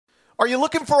Are you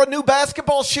looking for a new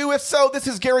basketball shoe? If so, this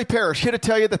is Gary Parrish here to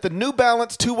tell you that the New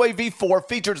Balance 2-Way V4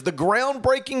 features the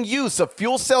groundbreaking use of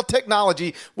fuel cell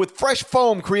technology with fresh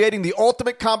foam, creating the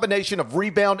ultimate combination of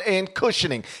rebound and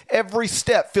cushioning. Every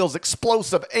step feels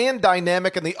explosive and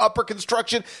dynamic, and the upper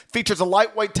construction features a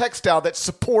lightweight textile that's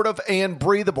supportive and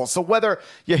breathable. So whether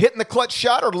you're hitting the clutch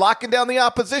shot or locking down the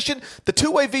opposition, the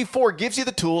 2-Way V4 gives you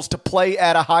the tools to play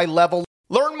at a high level.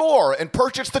 Learn more and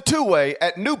purchase the 2-Way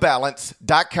at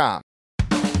newbalance.com.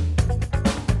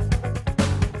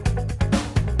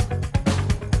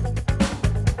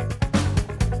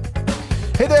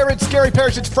 Hey there, it's Gary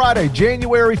Parrish. It's Friday,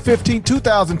 January 15,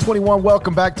 2021.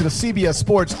 Welcome back to the CBS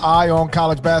Sports Eye on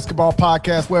College Basketball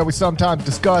podcast, where we sometimes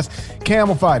discuss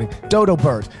camel fighting, dodo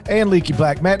birds, and leaky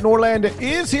black. Matt Norlander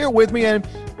is here with me, and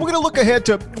we're going to look ahead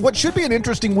to what should be an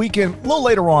interesting weekend a little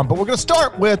later on, but we're going to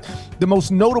start with the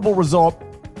most notable result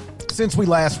since we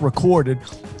last recorded.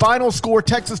 Final score,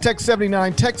 Texas Tech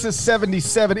 79, Texas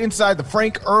 77 inside the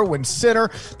Frank Irwin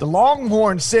Center. The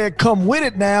Longhorns said, come with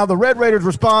it now. The Red Raiders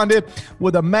responded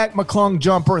with a Mac McClung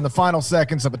jumper in the final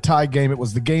seconds of a tie game. It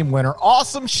was the game winner.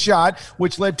 Awesome shot,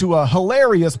 which led to a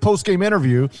hilarious post-game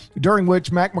interview during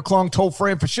which Mac McClung told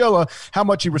Fran Fraschilla how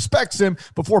much he respects him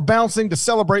before bouncing to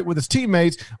celebrate with his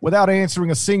teammates without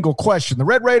answering a single question. The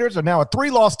Red Raiders are now a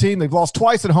 3-loss team. They've lost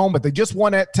twice at home, but they just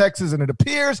won at Texas, and it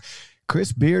appears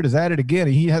Chris Beard is at it again.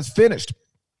 He has finished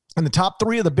in the top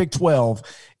 3 of the Big 12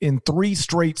 in 3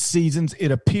 straight seasons.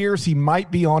 It appears he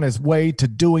might be on his way to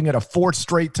doing it a 4th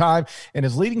straight time. And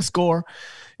his leading scorer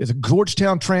is a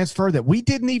Georgetown transfer that we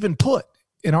didn't even put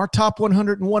in our top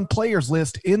 101 players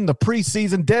list in the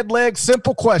preseason. Dead leg,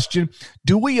 simple question.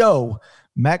 Do we owe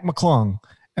Mac McClung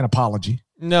an apology?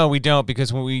 No, we don't,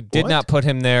 because when we did not put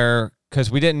him there because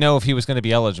we didn't know if he was going to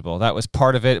be eligible. That was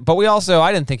part of it. But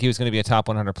I didn't think he was going to be a top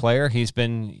 100 player. He's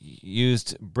been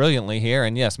used brilliantly here.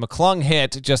 And yes, McClung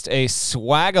hit just a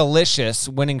swagalicious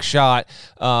winning shot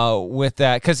with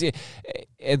that. Because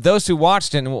those who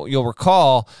watched it, and you'll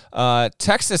recall,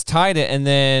 Texas tied it, and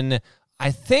then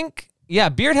I think,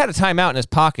 Beard had a timeout in his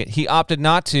pocket. He opted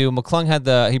not to.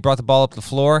 McClung he brought the ball up the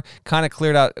floor, kind of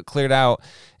cleared out.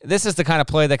 This is the kind of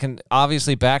play that can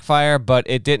obviously backfire, but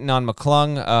it didn't on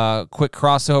McClung. Quick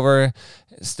crossover,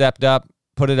 stepped up,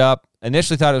 put it up.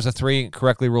 Initially thought it was a 3,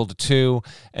 correctly ruled a 2,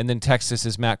 and then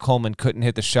Texas's Matt Coleman couldn't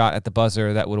hit the shot at the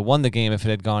buzzer that would have won the game if it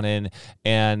had gone in.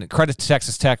 And credit to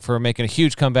Texas Tech for making a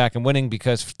huge comeback and winning,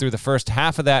 because through the first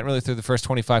half of that, really through the first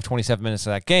 25, 27 minutes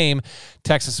of that game,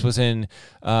 Texas was in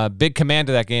big command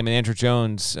of that game, and Andrew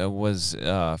Jones was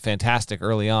fantastic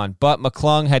early on. But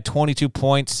McClung had 22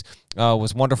 points.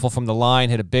 Was wonderful from the line,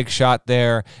 hit a big shot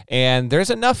there, and there's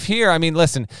enough here. I mean,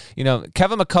 listen,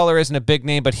 Kevin McCullough isn't a big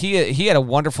name, but he had a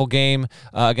wonderful game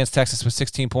against Texas with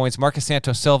 16 points. Marcus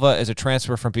Santos Silva is a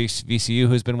transfer from VCU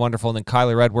who's been wonderful, and then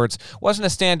Kyler Edwards wasn't a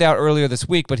standout earlier this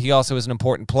week, but he also is an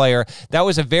important player. That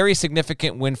was a very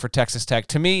significant win for Texas Tech.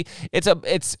 To me,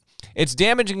 it's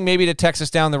damaging maybe to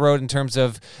Texas down the road in terms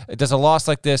of, does a loss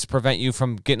like this prevent you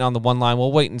from getting on the one line?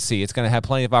 We'll wait and see. It's going to have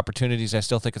plenty of opportunities. I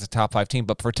still think it's a top 5 team.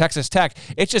 But for Texas Tech,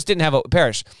 it just didn't have a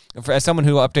Parrish. As someone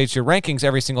who updates your rankings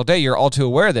every single day, you're all too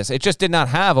aware of this. It just did not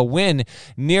have a win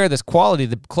near this quality.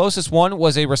 The closest one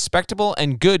was a respectable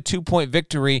and good 2-point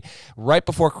victory right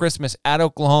before Christmas at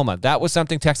Oklahoma. That was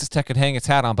something Texas Tech could hang its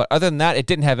hat on. But other than that, it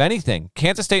didn't have anything.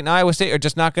 Kansas State and Iowa State are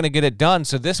just not going to get it done.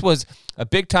 So this was a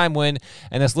big-time win,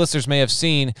 and as listeners may have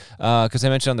seen, because I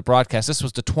mentioned on the broadcast, this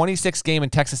was the 26th game in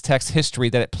Texas Tech's history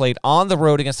that it played on the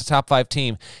road against a top 5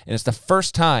 team, and it's the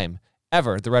first time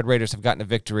ever the Red Raiders have gotten a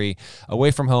victory away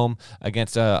from home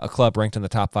against a club ranked in the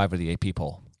top 5 of the AP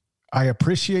poll. I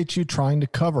appreciate you trying to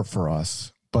cover for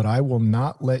us, but I will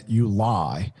not let you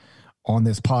lie on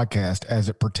this podcast as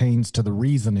it pertains to the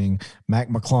reasoning Mac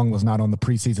McClung was not on the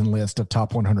preseason list of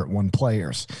top 101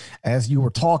 players. As you were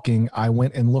talking, I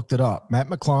went and looked it up. Mac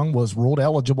McClung was ruled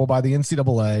eligible by the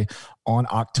NCAA on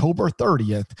October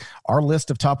 30th. Our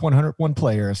list of top 101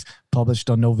 players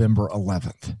published on November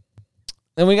 11th.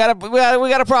 And we got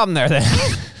a problem there then.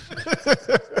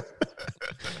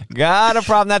 Got a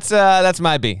problem. That's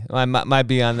my B. My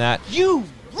B on that. You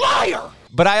liar!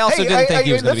 But I also didn't think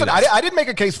he was going to be this. I didn't make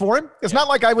a case for him. It's not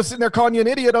like I was sitting there calling you an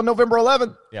idiot on November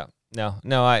 11th. Yeah.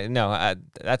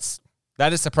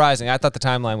 That is surprising. I thought the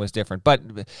timeline was different. But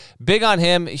big on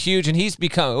him, huge, and he's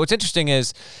become – what's interesting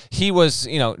is he was,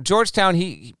 Georgetown,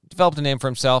 he developed a name for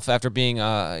himself after being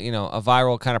a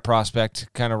viral kind of prospect,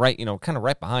 kind of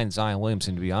right behind Zion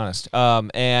Williamson, to be honest.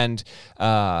 And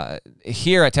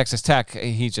here at Texas Tech,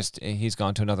 he's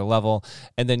gone to another level.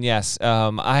 And then, yes,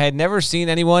 I had never seen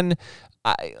anyone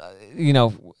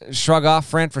shrug off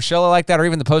Fran Fraschilla like that, or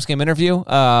even the post-game interview.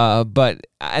 But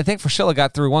I think Fraschilla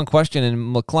got through one question,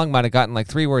 and McClung might have gotten like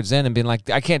 3 words in and been like,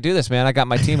 I can't do this, man. I got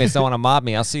my teammates don't want to mob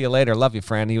me. I'll see you later. Love you,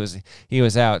 Fran. He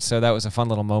was out. So that was a fun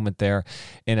little moment there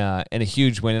in a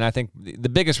huge win, and I think the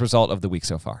biggest result of the week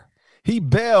so far. He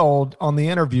bailed on the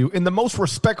interview in the most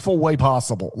respectful way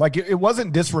possible. Like, it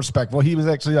wasn't disrespectful. He was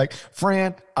actually like,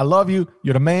 Fran, I love you.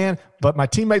 You're the man, but my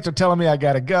teammates are telling me I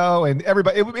got to go. And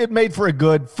everybody, it made for a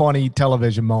good, funny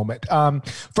television moment.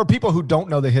 For people who don't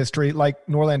know the history, like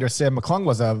Norlander said, McClung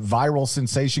was a viral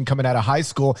sensation coming out of high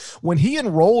school. When he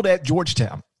enrolled at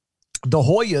Georgetown, the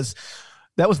Hoyas,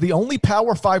 that was the only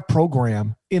Power 5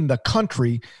 program in the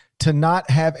country to not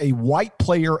have a white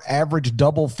player average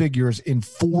double figures in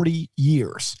 40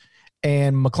 years.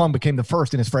 And McClung became the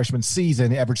first in his freshman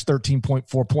season, averaged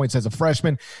 13.4 points as a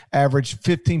freshman, averaged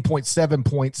 15.7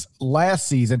 points last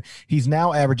season. He's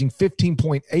now averaging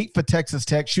 15.8 for Texas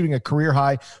Tech, shooting a career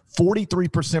high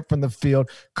 43% from the field,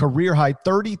 career high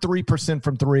 33%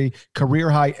 from three,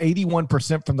 career high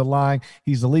 81% from the line.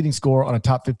 He's the leading scorer on a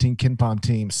top 15 KenPom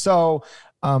team. So,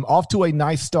 off to a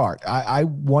nice start. I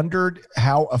wondered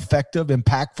how effective,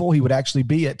 impactful he would actually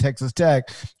be at Texas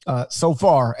Tech. So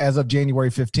far, as of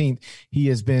January 15th, he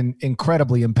has been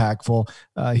incredibly impactful.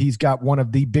 He's got one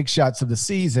of the big shots of the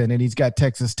season, and he's got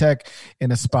Texas Tech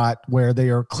in a spot where they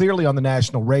are clearly on the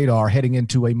national radar heading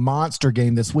into a monster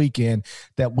game this weekend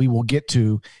that we will get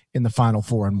to in the Final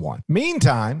Four and 1.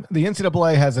 Meantime, the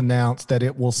NCAA has announced that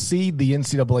it will seed the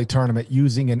NCAA tournament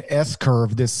using an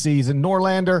S-curve this season.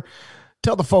 Norlander,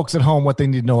 tell the folks at home what they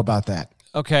need to know about that.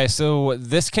 Okay, so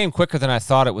this came quicker than I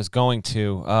thought it was going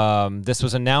to. This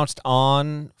was announced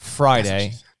on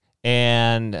Friday,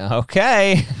 and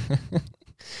okay.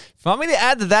 If you want me to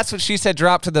add That's What She Said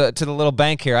drop to the little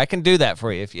bank here, I can do that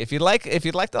for you. If you'd like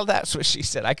the That's What She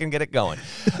Said, I can get it going.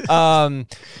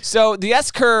 So the S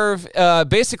curve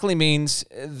basically means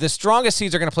the strongest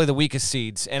seeds are going to play the weakest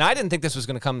seeds, and I didn't think this was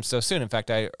going to come so soon. In fact,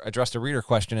 I addressed a reader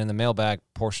question in the mailbag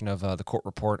portion of the court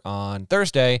report on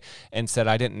Thursday and said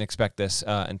I didn't expect this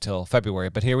until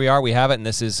February. But here we are, we have it, and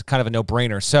this is kind of a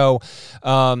no-brainer. So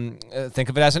think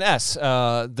of it as an S.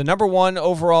 The number 1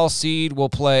 overall seed will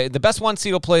play, the best 1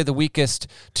 seed will play the weakest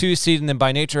 2 seed, and then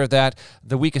by nature of that,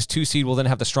 the weakest 2 seed will then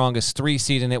have the strongest 3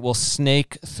 seed, and it will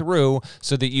snake through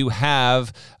so that you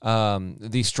have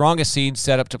the strongest seed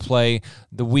set up to play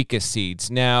the weakest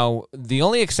seeds. Now, the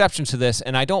only exception to this,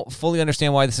 and I don't fully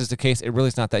understand why this is the case, it really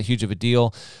is not that huge of a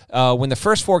deal. When the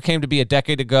first 4 came to be a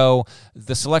decade ago,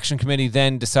 the selection committee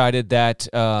then decided that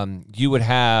you would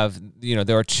have,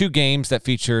 there are 2 games that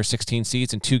feature 16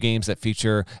 seeds and 2 games that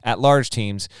feature at-large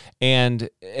teams, and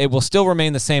it will still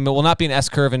remain the same. It will not be an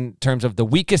S-curve in terms of the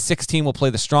weakest 16 will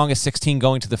play the strongest 16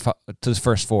 going to the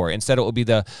first 4. Instead, it will be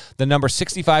the number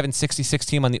 65 and 66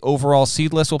 team on the overall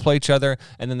seed list will play each other,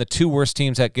 and then the 2 worst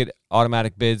teams that get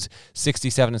automatic bids,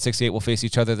 67 and 68, will face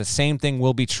each other. The same thing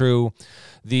will be true.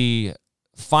 The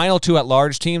final 2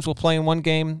 at-large teams will play in one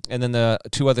game, and then the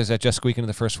 2 others that just squeak into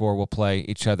the first 4 will play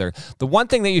each other. The one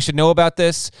thing that you should know about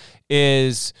this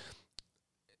is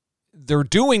they're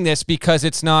doing this because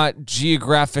it's not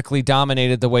geographically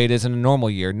dominated the way it is in a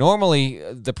normal year. Normally,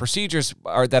 the procedures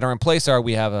that are in place are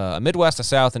we have a Midwest, a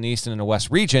South, an East, and a West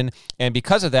region, and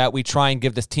because of that, we try and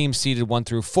give the teams seeded 1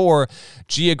 through 4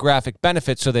 geographic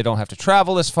benefits so they don't have to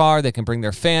travel as far, they can bring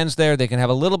their fans there, they can have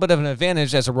a little bit of an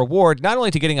advantage as a reward, not only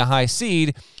to getting a high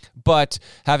seed, but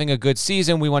having a good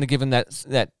season. We want to give them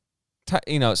that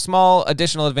small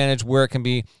additional advantage where it can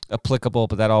be applicable,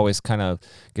 but that always kind of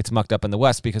gets mucked up in the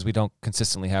West because we don't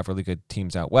consistently have really good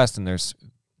teams out West, and there's,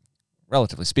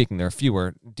 relatively speaking, there are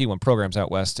fewer D1 programs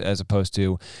out West as opposed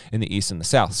to in the East and the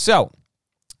South. So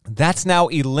that's now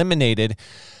eliminated.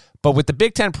 But with the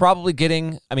Big Ten probably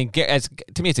getting, to me,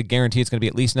 it's a guarantee it's going to be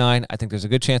at least 9. I think there's a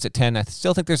good chance at 10. I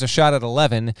still think there's a shot at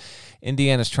 11.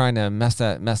 Indiana's trying to mess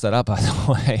that up, by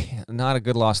the way. Not a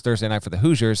good loss Thursday night for the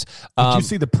Hoosiers. Did you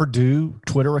see the Purdue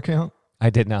Twitter account? I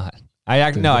did not.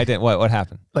 I didn't. What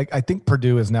happened? I think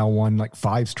Purdue has now won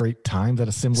 5 straight times at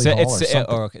Assembly Hall or something.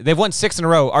 Okay. They've won 6 in a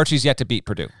row. Archie's yet to beat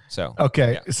Purdue. So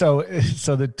okay, yeah. So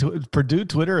the Purdue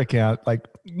Twitter account, the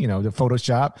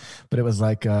Photoshop, but it was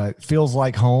feels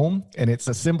like home, and it's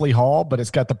Assembly Hall, but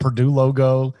it's got the Purdue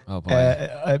logo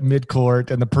at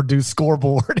midcourt and the Purdue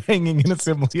scoreboard hanging in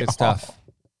Assembly Hall. Good stuff.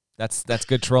 That's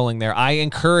good trolling there. I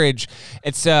encourage.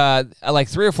 It's 3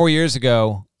 or 4 years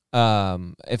ago.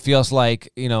 It feels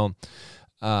like,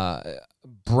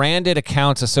 branded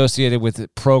accounts associated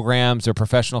with programs or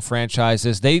professional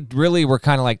franchises, they really were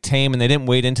kind of tame, and they didn't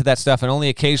wade into that stuff, and only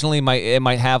occasionally it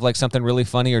might have something really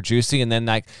funny or juicy, and then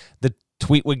the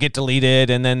tweet would get deleted,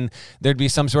 and then there'd be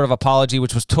some sort of apology,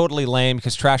 which was totally lame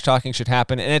because trash talking should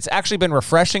happen. And it's actually been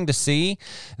refreshing to see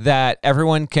that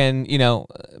everyone can,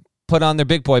 put on their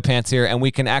big boy pants here, and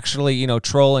we can actually,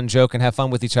 troll and joke and have fun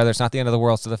with each other. It's not the end of the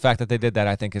world. So the fact that they did that,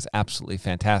 I think, is absolutely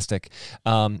fantastic.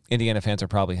 Indiana fans are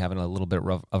probably having a little bit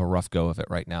of a rough go of it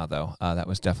right now, though. That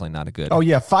was definitely not a good. Oh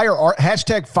yeah,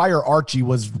 hashtag Fire Archie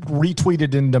was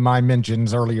retweeted into my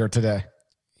mentions earlier today.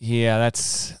 Yeah,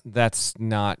 that's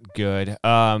not good.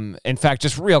 In fact,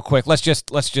 just real quick, let's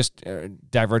just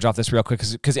diverge off this real quick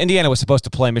because Indiana was supposed to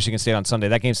play Michigan State on Sunday.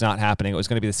 That game's not happening. It was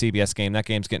going to be the CBS game. That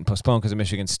game's getting postponed because of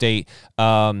Michigan State.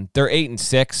 They're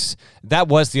 8-6. That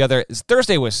was the other.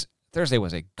 Thursday was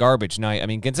a garbage night. I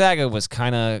mean, Gonzaga was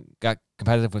kind of got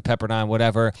competitive with Pepperdine,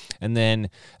 whatever, and then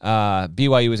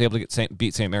BYU was able to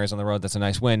beat St. Mary's on the road. That's a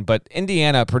nice win. But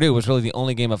Indiana-Purdue was really the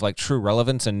only game of true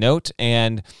relevance and note.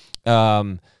 And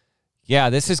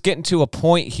this is getting to a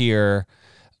point here.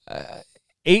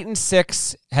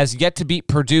 8-6 has yet to beat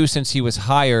Purdue since he was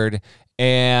hired,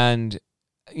 and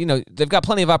they've got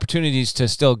plenty of opportunities to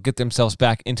still get themselves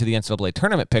back into the NCAA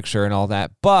tournament picture and all that,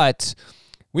 but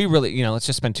we really, let's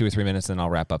just spend 2 or 3 minutes, and then I'll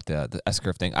wrap up the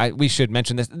S-curve thing. We should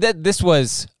mention this. This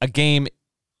was a game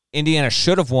Indiana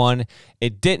should have won.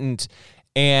 It didn't,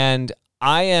 and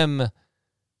I am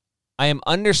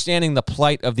understanding the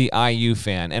plight of the IU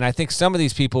fan, and I think some of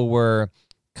these people were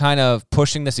kind of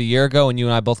pushing this a year ago, and you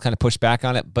and I both kind of pushed back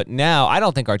on it. But now I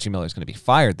don't think Archie Miller is going to be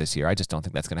fired this year. I just don't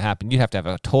think that's going to happen. You'd have to have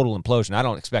a total implosion. I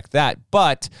don't expect that.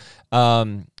 But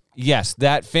yes,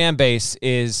 that fan base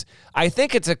is, I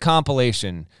think it's a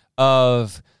compilation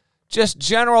of just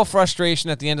general frustration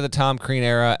at the end of the Tom Crean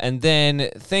era, and then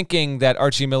thinking that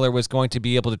Archie Miller was going to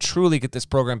be able to truly get this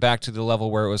program back to the level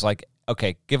where it was like,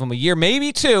 okay, give him a year,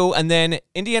 maybe 2, and then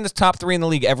Indiana's top 3 in the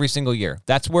league every single year.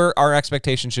 That's where our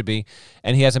expectation should be,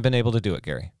 and he hasn't been able to do it,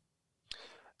 Gary.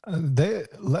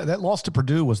 That loss to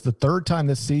Purdue was the 3rd time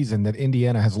this season that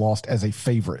Indiana has lost as a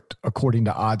favorite, according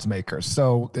to odds makers.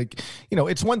 So,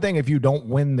 it's one thing if you don't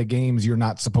win the games you're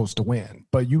not supposed to win,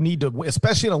 but you need to,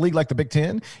 especially in a league like the Big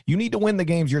Ten, you need to win the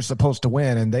games you're supposed to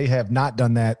win, and they have not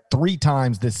done that 3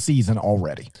 times this season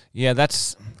already. Yeah,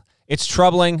 it's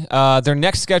troubling. Their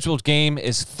next scheduled game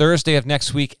is Thursday of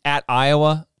next week at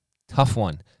Iowa. Tough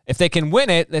one. If they can win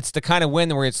it, it's the kind of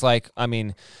win where it's like,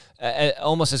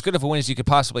 almost as good of a win as you could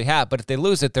possibly have. But if they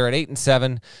lose it, they're at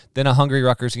 8-7, then a hungry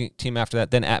Rutgers team after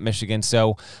that, then at Michigan.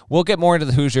 So we'll get more into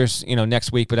the Hoosiers,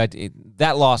 next week. But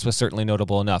that loss was certainly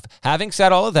notable enough. Having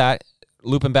said all of that,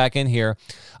 looping back in here,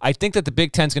 I think that the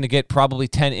Big Ten's going to get probably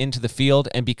 10 into the field,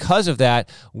 and because of that,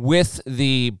 with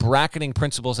the bracketing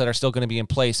principles that are still going to be in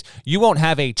place, you won't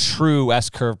have a true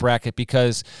S-curve bracket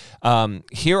because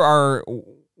here are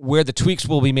where the tweaks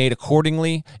will be made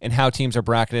accordingly and how teams are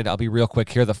bracketed. I'll be real quick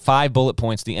here. The 5 bullet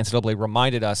points the NCAA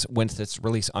reminded us when its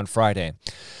release on Friday.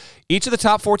 Each of the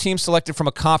top 4 teams selected from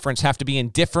a conference have to be in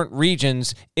different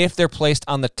regions if they're placed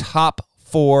on the top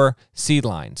 4 seed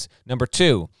lines. Number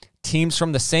 2, teams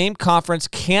from the same conference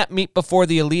can't meet before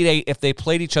the Elite Eight if they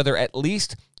played each other at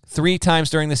least 3 times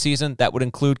during the season. That would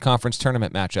include conference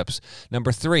tournament matchups.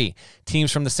 Number 3, teams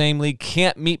from the same league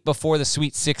can't meet before the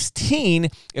Sweet 16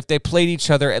 if they played each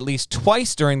other at least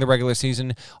twice during the regular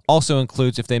season. Also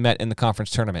includes if they met in the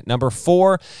conference tournament. Number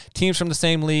 4, teams from the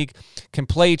same league can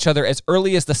play each other as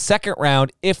early as the second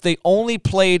round if they only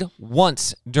played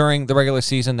once during the regular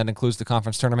season. That includes the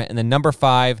conference tournament. And then number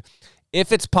 5,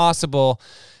 if it's possible,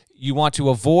 you want to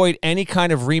avoid any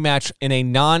kind of rematch in a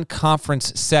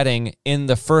non-conference setting in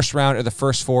the first round or the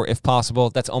first 4 if possible.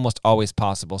 That's almost always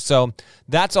possible. So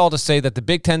that's all to say that the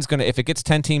Big Ten's going to, if it gets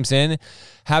 10 teams in,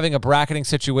 having a bracketing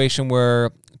situation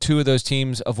where 2 of those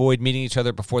teams avoid meeting each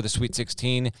other before the Sweet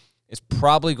 16 is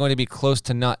probably going to be close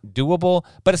to not doable,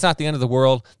 but it's not the end of the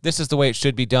world. This is the way it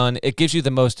should be done. It gives you the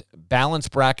most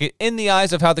balanced bracket in the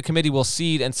eyes of how the committee will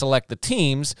seed and select the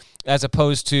teams, as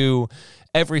opposed to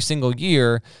every single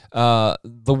year,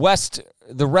 the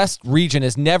West region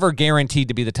is never guaranteed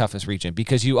to be the toughest region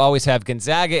because you always have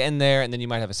Gonzaga in there, and then you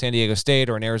might have a San Diego State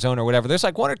or an Arizona or whatever. There's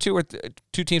like 1 or 2 or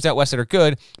 2 teams out West that are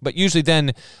good, but usually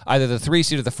then either the 3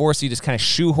 seed or the 4 seed is kind of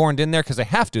shoehorned in there because they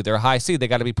have to. They're a high seed. They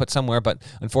got to be put somewhere, but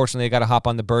unfortunately they got to hop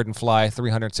on the bird and fly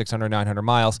 300, 600, 900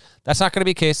 miles. That's not going to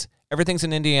be the case. Everything's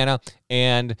in Indiana,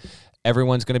 and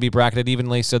everyone's going to be bracketed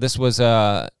evenly. So this was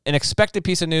an expected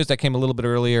piece of news that came a little bit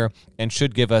earlier and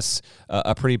should give us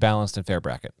a pretty balanced and fair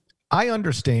bracket. I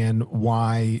understand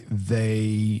why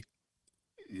they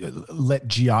let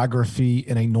geography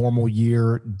in a normal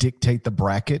year dictate the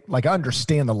bracket. Like, I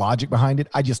understand the logic behind it.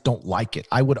 I just don't like it.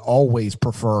 I would always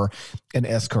prefer an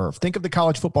S-curve. Think of the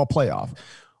college football playoff.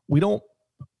 We don't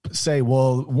say,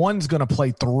 well, one's going to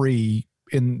play 3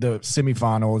 in the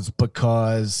semifinals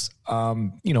because,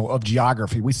 of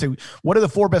geography. We say, what are the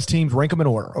 4 best teams? Rank them in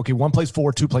order. Okay, 1 plays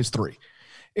 4, 2 plays 3.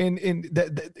 In the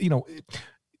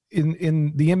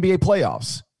NBA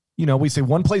playoffs, we say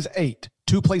 1 plays 8,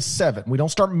 2 plays 7. We don't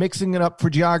start mixing it up for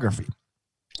geography.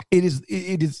 It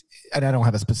is, and I don't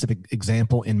have a specific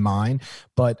example in mind,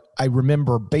 but I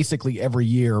remember basically every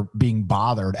year being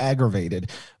aggravated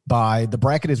by the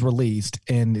bracket is released,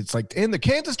 and it's like, and the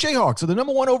Kansas Jayhawks are the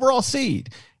number 1 overall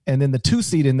seed, and then the 2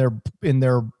 seed in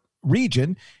their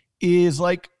region is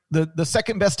like the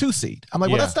second best 2 seed. I'm like,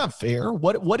 well, that's not fair.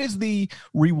 What is the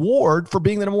reward for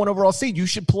being the number 1 overall seed? You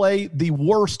should play the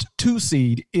worst 2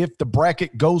 seed if the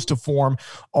bracket goes to form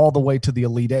all the way to the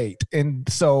Elite 8. And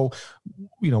so,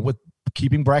 with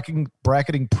keeping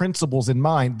bracketing principles in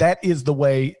mind, that is the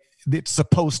way it's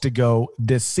supposed to go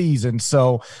this season.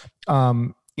 So,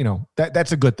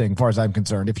 that's a good thing as far as I'm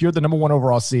concerned. If you're the number 1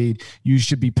 overall seed, you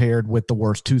should be paired with the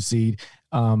worst 2 seed.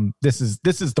 This is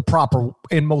the proper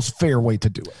and most fair way to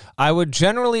do it. I would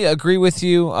generally agree with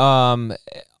you.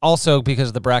 Also,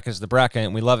 because the bracket is the bracket,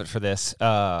 and we love it for this.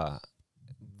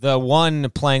 The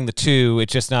 1 playing the 2,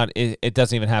 it's just not. It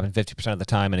doesn't even happen 50% of the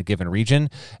time in a given region,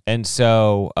 and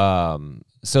so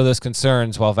those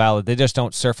concerns, while valid, they just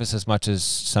don't surface as much as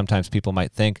sometimes people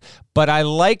might think. But I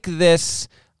like this.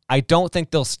 I don't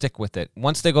think they'll stick with it.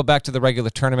 Once they go back to the regular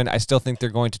tournament, I still think they're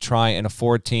going to try and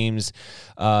afford teams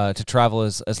to travel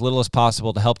as little as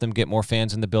possible to help them get more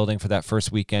fans in the building for that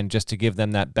first weekend, just to give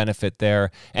them that benefit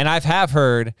there. And I have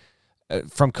heard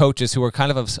from coaches who are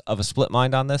kind of a split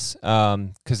mind on this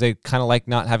because they kind of like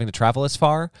not having to travel as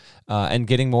far and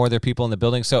getting more of their people in the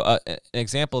building. So an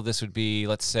example of this would be,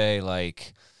 let's say,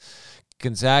 like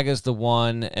Gonzaga's the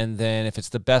 1, and then if it's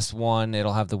the best 1,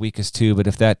 it'll have the weakest 2. But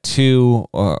if that 2,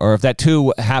 or if that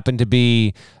 2 happened to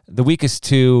be the weakest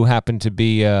 2, happened to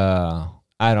be I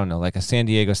don't know, like a San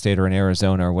Diego State or an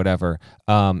Arizona or whatever,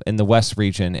 in the West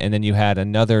region, and then you had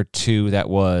another 2 that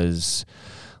was,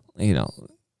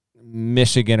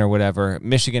 Michigan or whatever,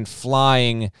 Michigan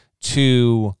flying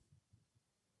to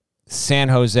San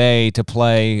Jose to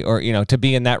play, or to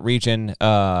be in that region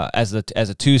as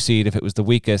a 2 seed, if it was the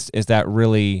weakest, is that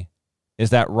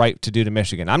right to do to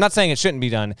Michigan? I'm not saying it shouldn't be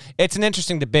done. It's an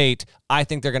interesting debate. I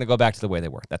think they're going to go back to the way they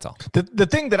were. That's all. The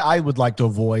thing that I would like to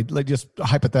avoid, like just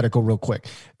hypothetical real quick,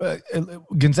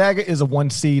 Gonzaga is a 1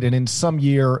 seed, and in some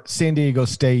year San Diego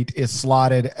State is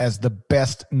slotted as the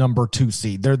best number 2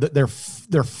 seed. They're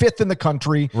 5th in the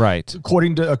country, right?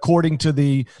 According to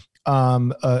the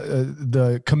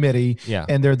committee,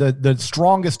 and they're the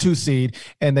strongest 2 seed,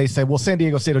 and they say, well, San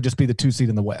Diego State will just be the 2 seed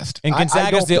in the West. And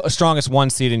Gonzaga is the strongest 1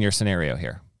 seed in your scenario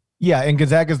here. Yeah, and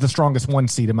Gonzaga is the strongest 1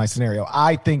 seed in my scenario.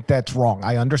 I think that's wrong.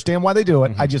 I understand why they do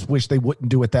it. I just wish they wouldn't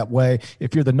do it that way.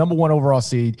 If you're the number 1 overall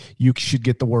seed, you should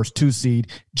get the worst 2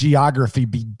 seed. Geography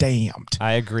be damned.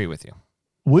 I agree with you.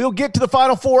 We'll get to the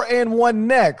Final Four and 1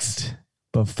 next,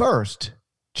 but first,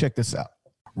 check this out.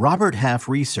 Robert Half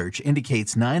research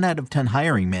indicates 9 out of 10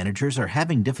 hiring managers are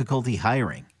having difficulty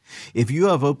hiring. If you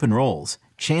have open roles,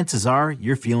 chances are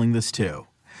you're feeling this too.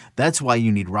 That's why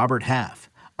you need Robert Half.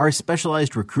 Our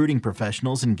specialized recruiting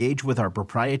professionals engage with our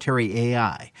proprietary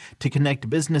AI to connect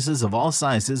businesses of all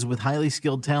sizes with highly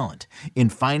skilled talent in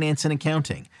finance and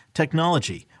accounting,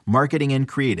 technology, marketing and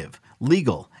creative,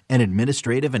 legal, and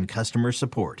administrative and customer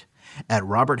support. At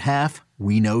Robert Half,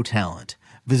 we know talent.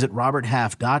 Visit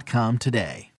roberthalf.com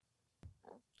today.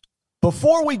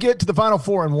 Before we get to the Final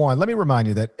Four and 1, let me remind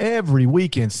you that every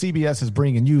weekend CBS is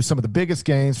bringing you some of the biggest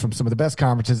games from some of the best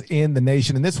conferences in the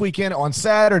nation. And this weekend on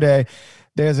Saturday,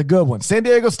 there's a good one. San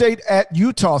Diego State at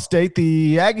Utah State.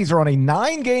 The Aggies are on a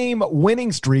 9-game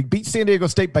winning streak. Beat San Diego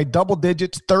State by double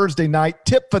digits Thursday night.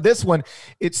 Tip for this one,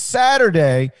 it's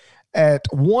Saturday at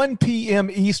 1 p.m.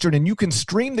 Eastern, and you can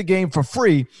stream the game for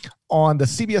free on the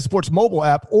CBS Sports mobile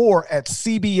app or at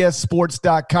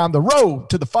cbssports.com. The road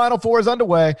to the Final Four is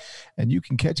underway, and you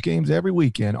can catch games every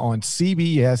weekend on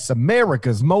CBS,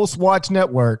 America's most watched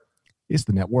network. It's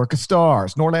the network of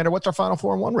stars. Norlander, what's our Final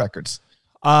Four and 1 records?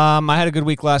 I had a good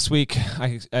week last week.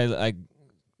 I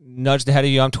nudged ahead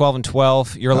of you. I'm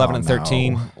 12-12. You're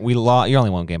 11-13. No. You're only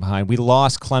 1 game behind. We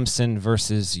lost Clemson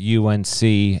versus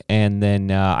UNC, and then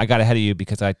I got ahead of you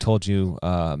because I told you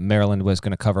Maryland was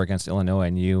going to cover against Illinois,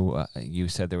 and you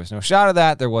said there was no shot of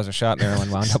that. There was a shot.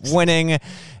 Maryland wound up winning,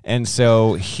 and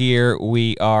so here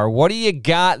we are. What do you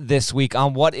got this week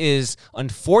on what is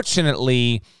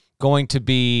unfortunately going to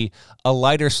be a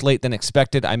lighter slate than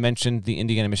expected. I mentioned the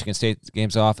Indiana-Michigan State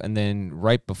games off, and then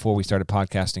right before we started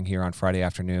podcasting here on Friday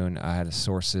afternoon, I had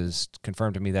sources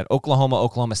confirm to me that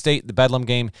Oklahoma State, the Bedlam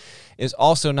game, is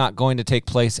also not going to take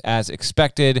place as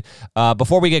expected.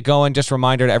 Before we get going, just a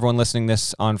reminder to everyone listening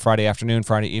this on Friday afternoon,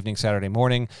 Friday evening, Saturday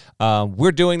morning,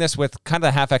 we're doing this with kind of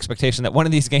the half expectation that one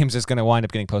of these games is going to wind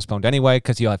up getting postponed anyway,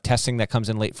 because you'll have testing that comes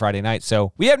in late Friday night.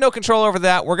 So we have no control over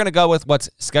that. We're going to go with what's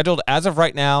scheduled as of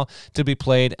right now to be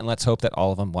played, and let's hope that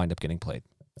all of them wind up getting played.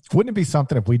 Wouldn't it be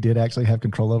something if we did actually have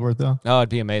control over it, though? Oh, it'd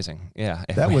be amazing. Yeah.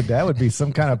 That would be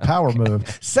some kind of power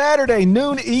move. Saturday,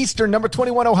 noon Eastern, number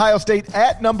 21 Ohio State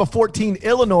at number 14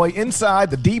 Illinois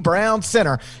inside the D. Brown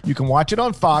Center. You can watch it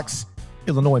on Fox.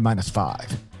 Illinois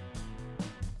 -5.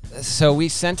 So we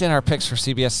sent in our picks for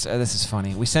CBS. This is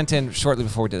funny. We sent in, shortly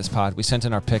before we did this pod, we sent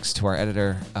in our picks to our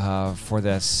editor for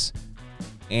this.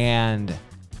 And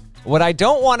what I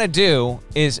don't want to do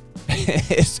is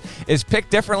pick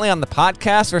differently on the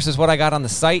podcast versus what I got on the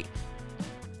site.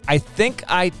 I think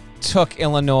I took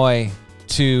Illinois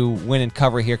to win and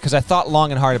cover here because I thought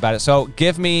long and hard about it. So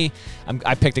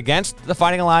I picked against the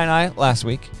Fighting Illini last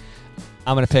week.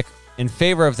 I'm going to pick in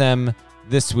favor of them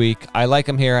this week. I like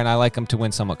them here, and I like them to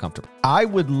win somewhat comfortably. I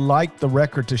would like the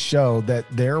record to show that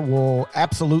there will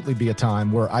absolutely be a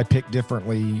time where I pick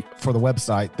differently for the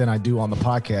website than I do on the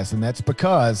podcast, and that's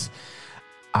because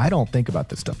I don't think about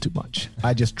this stuff too much.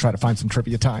 I just try to find some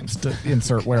trivia times to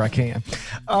insert where I can.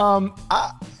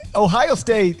 Ohio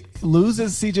State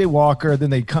loses C.J. Walker, then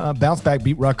they bounce back,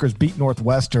 beat Rutgers, beat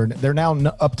Northwestern. They're now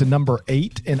up to number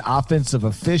 8 in offensive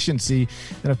efficiency.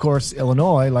 And, of course,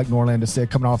 Illinois, like Norlander said,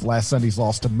 coming off last Sunday's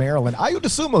loss to Maryland. Ayo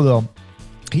Dosunmu, though,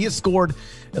 he has scored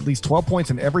at least 12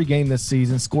 points in every game this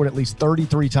season, scored at least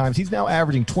 33 times. He's now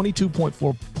averaging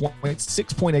 22.4 points,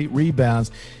 6.8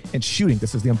 rebounds, and shooting,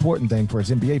 this is the important thing for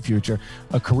his NBA future,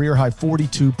 a career-high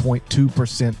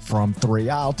 42.2% from 3.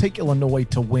 I'll take Illinois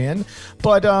to win,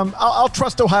 but I'll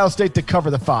trust Ohio State to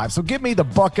cover the 5. So give me the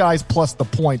Buckeyes plus the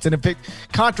points. And if it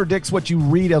contradicts what you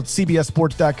read at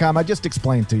CBSSports.com, I just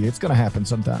explained to you. It's going to happen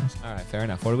sometimes. All right, fair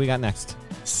enough. What do we got next?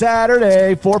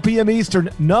 Saturday, 4 p.m. Eastern,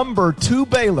 number 2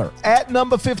 Baylor at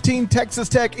number 15 Texas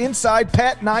Tech inside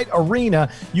Pat Knight Arena.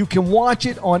 You can watch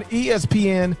it on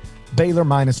ESPN. Baylor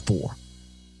 -4.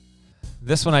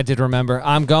 This one I did remember.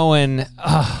 I'm going.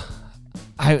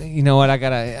 You know what? I'm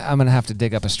gonna have to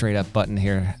dig up a straight up button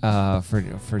here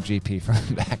for GP from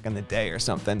back in the day or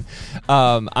something.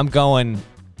 I'm going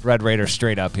Red Raiders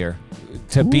straight up here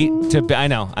to beat. I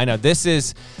know. This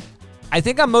is. I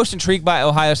think I'm most intrigued by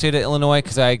Ohio State at Illinois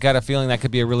because I got a feeling that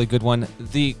could be a really good one.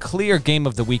 The clear game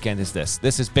of the weekend is this.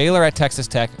 This is Baylor at Texas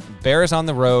Tech. Bears on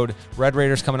the road. Red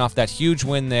Raiders coming off that huge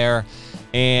win there.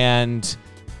 And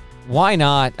why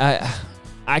not?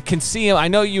 I can see him. I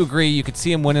know you agree. You could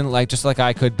see him winning just like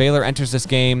I could. Baylor enters this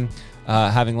game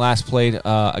having last played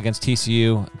against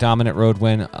TCU. Dominant road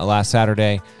win last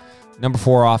Saturday. Number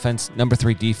 4 offense. Number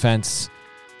 3 defense.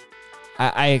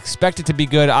 I expect it to be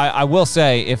good. I will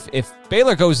say, if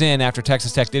Baylor goes in after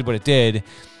Texas Tech did what it did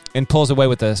and pulls away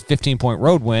with a 15-point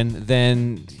road win,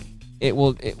 then it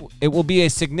will be a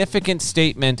significant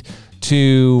statement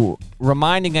to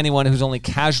reminding anyone who's only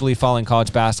casually following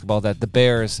college basketball that the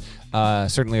Bears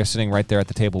certainly are sitting right there at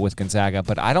the table with Gonzaga.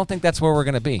 But I don't think that's where we're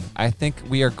going to be. I think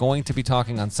we are going to be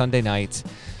talking on Sunday night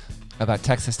about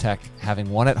Texas Tech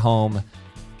having won at home,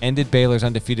 ended Baylor's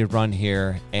undefeated run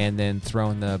here, and then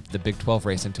thrown the Big 12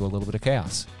 race into a little bit of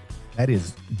chaos. That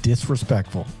is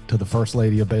disrespectful to the First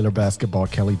Lady of Baylor basketball,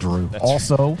 Kelly Drew.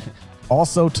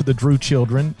 Also to the Drew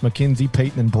children, Mackenzie,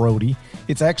 Peyton, and Brody.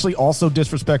 It's actually also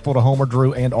disrespectful to Homer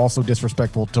Drew and also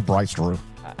disrespectful to Bryce Drew.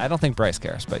 I don't think Bryce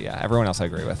cares, but yeah, everyone else I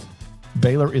agree with.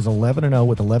 Baylor is 11-0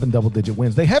 with 11 double-digit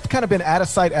wins. They have kind of been out of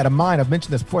sight, out of mind. I've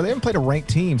mentioned this before. They haven't played a ranked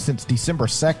team since December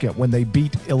 2nd when they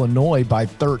beat Illinois by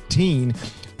 13.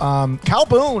 Cal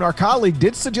Boone, our colleague,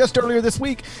 did suggest earlier this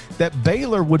week that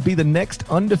Baylor would be the next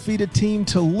undefeated team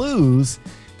to lose.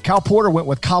 Cal Porter went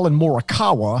with Colin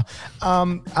Morikawa.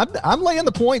 I'm laying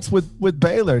the points with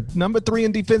Baylor. Number 3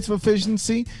 in defensive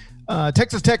efficiency.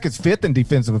 Texas Tech is 5th in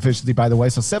defensive efficiency, by the way,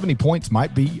 so 70 points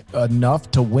might be enough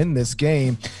to win this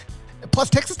game.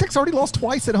 Plus, Texas Tech's already lost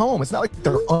twice at home. It's not like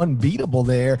they're unbeatable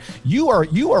there. You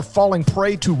are falling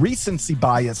prey to recency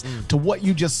bias to what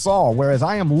you just saw, whereas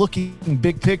I am looking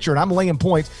big picture, and I'm laying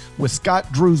points with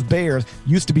Scott Drew's Bears.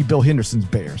 Used to be Bill Henderson's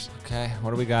Bears. Okay,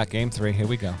 what do we got? Game 3. Here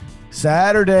we go.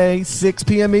 Saturday, 6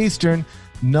 p.m. Eastern.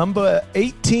 Number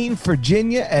 18,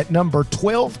 Virginia at number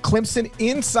 12, Clemson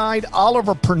inside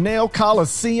Oliver Purnell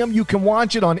Coliseum. You can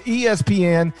watch it on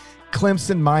ESPN.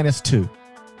 Clemson -2.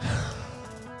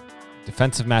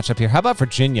 defensive matchup here. How about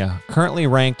Virginia? Currently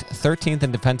ranked 13th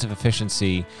in defensive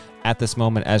efficiency at this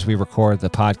moment as we record the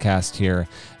podcast here.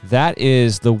 That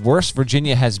is the worst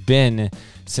Virginia has been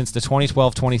since the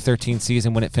 2012-2013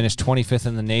 season when it finished 25th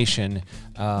in the nation.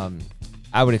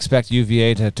 I would expect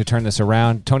UVA to turn this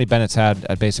around. Tony Bennett's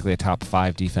had basically a top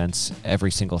 5 defense every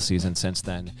single season since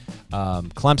then.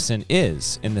 Clemson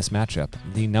is, in this matchup,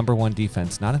 the number 1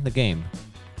 defense, not in the game,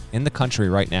 in the country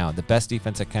right now. The best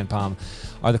defense at Ken Pom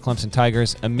are the Clemson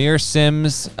Tigers. Amir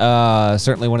Sims,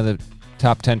 certainly one of the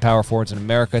top 10 power forwards in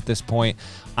America at this point.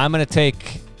 I'm going to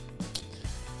take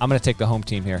the home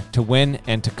team here. To win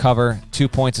and to cover, 2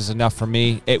 points is enough for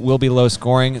me. It will be low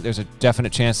scoring. There's a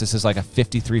definite chance this is like a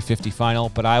 53-50 final,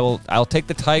 but I'll take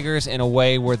the Tigers in a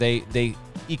way where they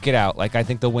eke it out. Like, I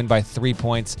think they'll win by 3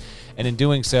 points, and in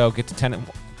doing so, get to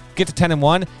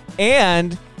 10-1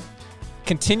 and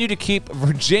continue to keep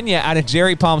Virginia out of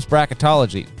Jerry Palm's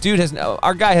bracketology.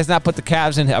 Our guy has not put the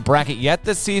Cavs in a bracket yet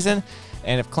this season,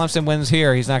 and if Clemson wins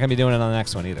here, he's not going to be doing it on the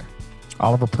next one either.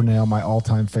 Oliver Purnell, my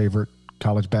all-time favorite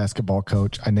college basketball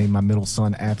coach. I named my middle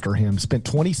son after him. Spent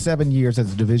 27 years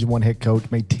as a Division I head coach,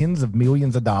 made tens of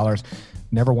millions of dollars,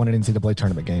 never won an NCAA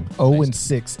tournament game.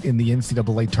 0-6 in the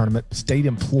NCAA tournament, stayed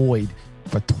employed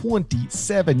for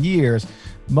 27 years.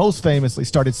 Most famously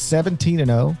started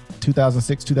 17-0,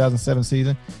 2006-2007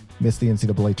 season, missed the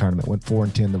NCAA tournament, went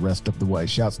 4-10 the rest of the way.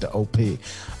 Shouts to OP.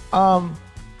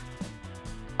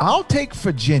 I'll take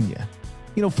Virginia.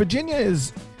 Virginia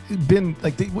has been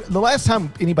like the last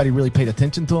time anybody really paid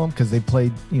attention to them, because they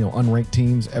played unranked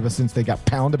teams ever since they got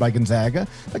pounded by Gonzaga.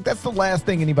 Like, that's the last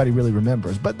thing anybody really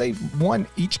remembers. But they've won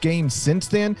each game since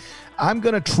then. I'm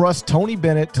going to trust Tony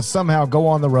Bennett to somehow go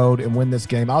on the road and win this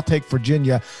game. I'll take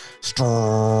Virginia straight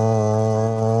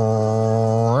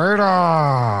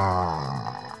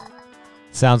on.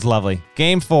 Sounds lovely.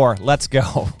 Game 4. Let's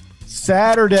go.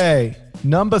 Saturday,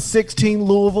 number 16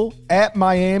 Louisville at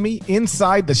Miami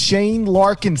inside the Shane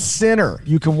Larkin Center.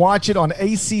 You can watch it on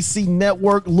ACC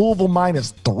Network. Louisville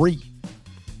 -3.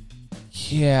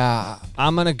 Yeah,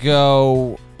 I'm going to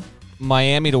go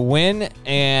Miami to win,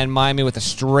 and Miami with a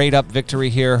straight-up victory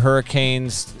here.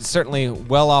 Hurricanes certainly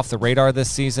well off the radar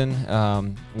this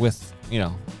season, with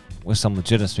some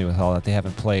legitimacy with all that. They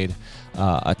haven't played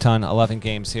a ton, 11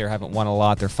 games here, haven't won a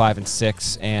lot. They're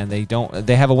 5-6, and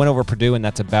they have a win over Purdue, and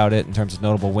that's about it in terms of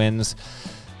notable wins.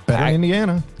 Better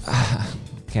Indiana.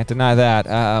 Can't deny that.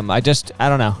 I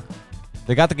don't know.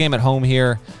 They got the game at home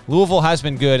here. Louisville has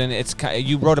been good, and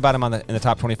you wrote about them in the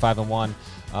top 25 and 1.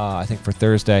 I think for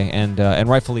Thursday, and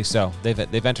rightfully so.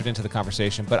 They've entered into the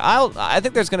conversation, but I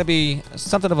think there's going to be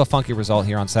something of a funky result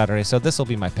here on Saturday. So this will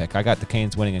be my pick. I got the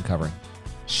Canes winning and covering.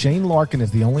 Shane Larkin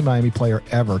is the only Miami player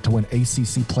ever to win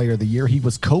ACC Player of the Year. He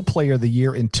was co-player of the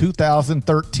year in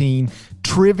 2013.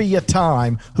 Trivia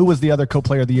time. Who was the other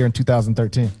co-player of the year in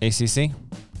 2013? ACC?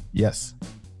 Yes.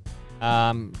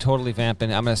 Totally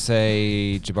vamping. I'm going to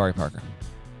say Jabari Parker.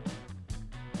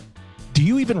 Do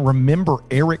you even remember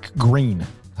Eric Green?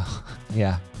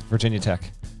 Yeah, Virginia Tech.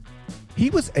 He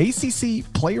was ACC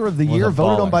Player of the Year,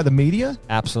 voted on by the media?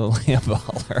 Absolutely a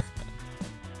baller.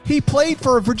 He played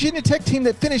for a Virginia Tech team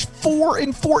that finished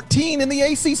 4-14 in the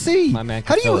ACC. My man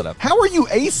can fill it up. How are you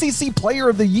ACC Player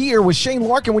of the Year with Shane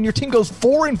Larkin when your team goes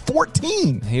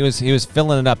 4-14? He was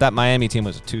filling it up. That Miami team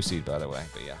was a 2 seed, by the way.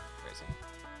 But yeah, crazy.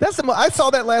 I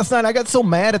saw that last night. I got so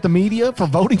mad at the media for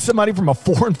voting somebody from a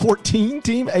 4-14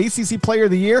 team ACC Player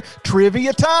of the Year.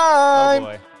 Trivia time. Oh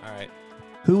boy! All right.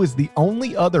 Who is the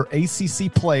only other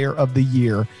ACC Player of the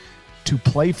Year to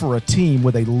play for a team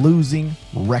with a losing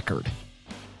record?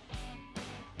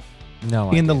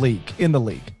 No, in the league.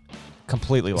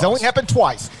 Completely lost. It's only happened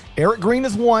twice. Eric Green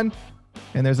is one,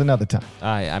 and there's another time.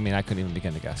 I mean, I couldn't even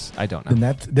begin to guess. I don't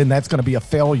know. Then that's going to be a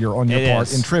failure on your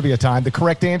part in trivia time. The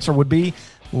correct answer would be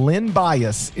Len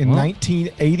Bias in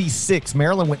 1986.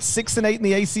 Maryland went 6-8 in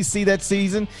the ACC that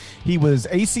season. He was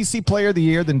ACC Player of the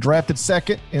Year, then drafted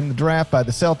second in the draft by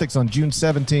the Celtics on June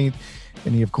 17th.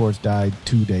 And he, of course, died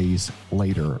 2 days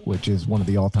later, which is one of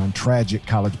the all-time tragic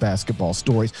college basketball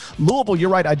stories. Louisville, you're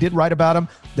right. I did write about them.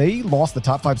 They lost the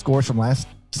top 5 scorers from last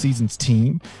season's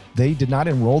team. They did not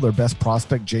enroll their best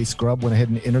prospect, Jay Scrubb, went ahead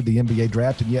and entered the NBA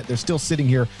draft, and yet they're still sitting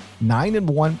here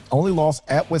 9-1, only lost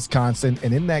at Wisconsin,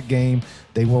 and in that game,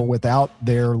 they were without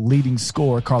their leading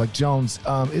scorer, Carlick Jones.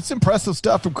 It's impressive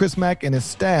stuff from Chris Mack and his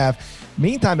staff.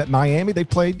 Meantime, at Miami, they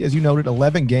played, as you noted,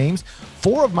 11 games.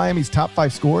 4 of Miami's top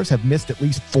 5 scorers have missed at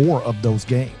least 4 of those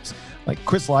games. Like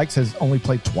Chris Likes has only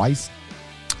played twice.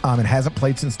 And hasn't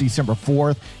played since December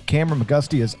 4th. Cameron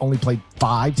McGusty has only played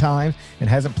 5 times and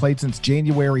hasn't played since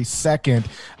January 2nd.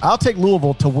 I'll take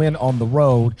Louisville to win on the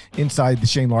road inside the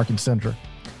Shane Larkin Center.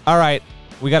 All right.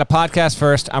 We got a podcast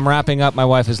first. I'm wrapping up. My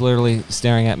wife is literally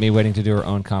staring at me, waiting to do her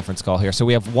own conference call here. So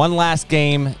we have one last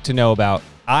game to know about.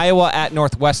 Iowa at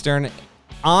Northwestern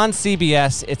on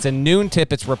CBS. It's a noon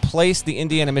tip. It's replaced the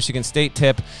Indiana-Michigan State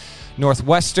tip.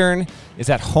 Northwestern is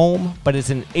at home, but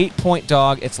it's an 8-point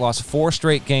dog. It's lost 4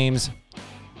 straight games.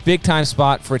 Big time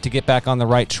spot for it to get back on the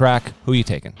right track. Who are you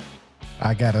taking?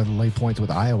 I got to lay points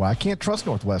with Iowa. I can't trust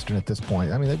Northwestern at this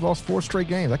point. I mean, they've lost 4 straight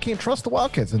games. I can't trust the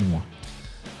Wildcats anymore.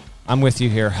 I'm with you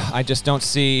here. I just don't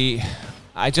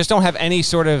have any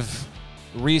sort of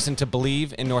reason to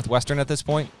believe in Northwestern at this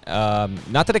point.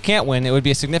 Not that it can't win. It would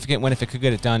be a significant win if it could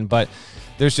get it done, but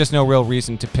there's just no real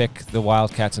reason to pick the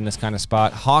Wildcats in this kind of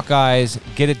spot. Hawkeyes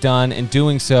get it done, and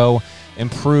doing so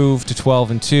improve to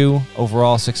 12-2,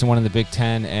 overall 6-1 in the Big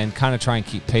Ten, and kind of try and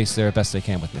keep pace there best they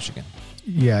can with Michigan.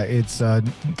 Yeah, it's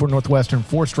for Northwestern,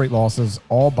 4 straight losses,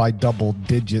 all by double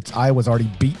digits. Iowa's already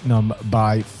beaten them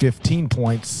by 15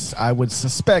 points. I would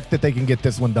suspect that they can get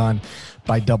this one done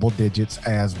by double digits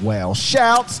as well.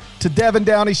 Shouts to Devin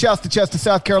Downey. Shouts to Chester,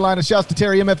 South Carolina. Shouts to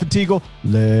Terry M.F. and Teagle.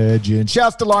 Legend.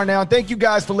 Shouts to Larnell. And thank you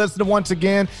guys for listening once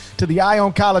again to the Eye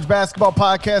on College Basketball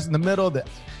Podcast in the middle of the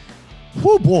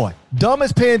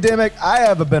dumbest pandemic I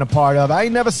ever been a part of. I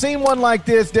ain't never seen one like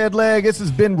this, dead leg. This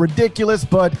has been ridiculous,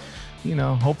 but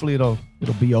hopefully it'll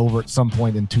be over at some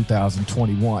point in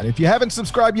 2021. If you haven't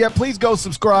subscribed yet, please go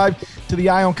subscribe to the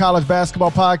Eye on College Basketball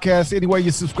Podcast. Anywhere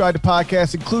you subscribe to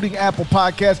podcasts, including Apple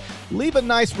Podcasts, leave a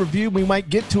nice review. We might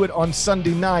get to it on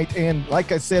Sunday night. And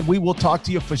like I said, we will talk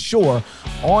to you for sure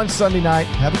on Sunday night.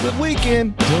 Have a good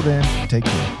weekend. Till then, take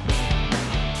care.